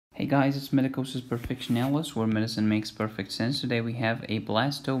Hey guys, it's Medicosis Perfectionalis, where medicine makes perfect sense. Today we have a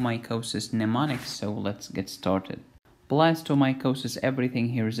Blastomycosis Mnemonic, so let's get started. Blastomycosis, everything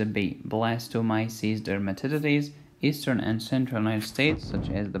here is a B. Blastomyces, Dermatitidis, Eastern and Central United States, such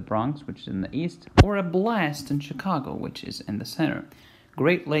as the Bronx, which is in the east, or a blast in Chicago, which is in the center.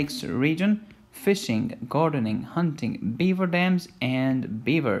 Great Lakes region, fishing, gardening, hunting, beaver dams, and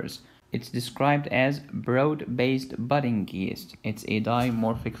beavers. It's described as broad-based budding yeast. It's a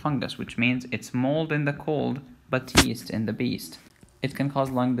dimorphic fungus, which means it's mold in the cold, but yeast in the beast. It can cause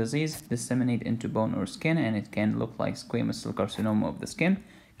lung disease, disseminate into bone or skin, and it can look like squamous cell carcinoma of the skin.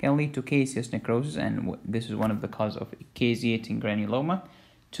 Can lead to caseous necrosis, and this is one of the causes of caseating granuloma,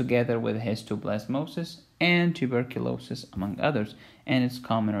 together with histoplasmosis and tuberculosis, among others, and it's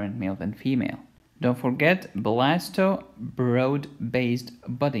commoner in male than female. Don't forget blasto, broad-based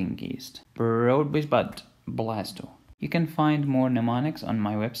budding yeast. Broad-based bud, blasto. You can find more mnemonics on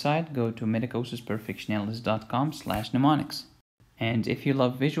my website. Go to medicosisperfectionalis.com/mnemonics. And if you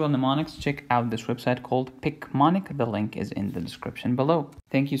love visual mnemonics, check out this website called Picmonic. The link is in the description below.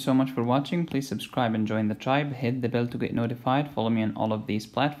 Thank you so much for watching. Please subscribe and join the tribe. Hit the bell to get notified. Follow me on all of these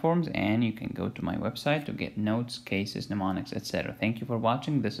platforms, and you can go to my website to get notes, cases, mnemonics, etc. Thank you for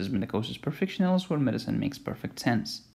watching. This is Medicosis Perfectionalis, where medicine makes perfect sense.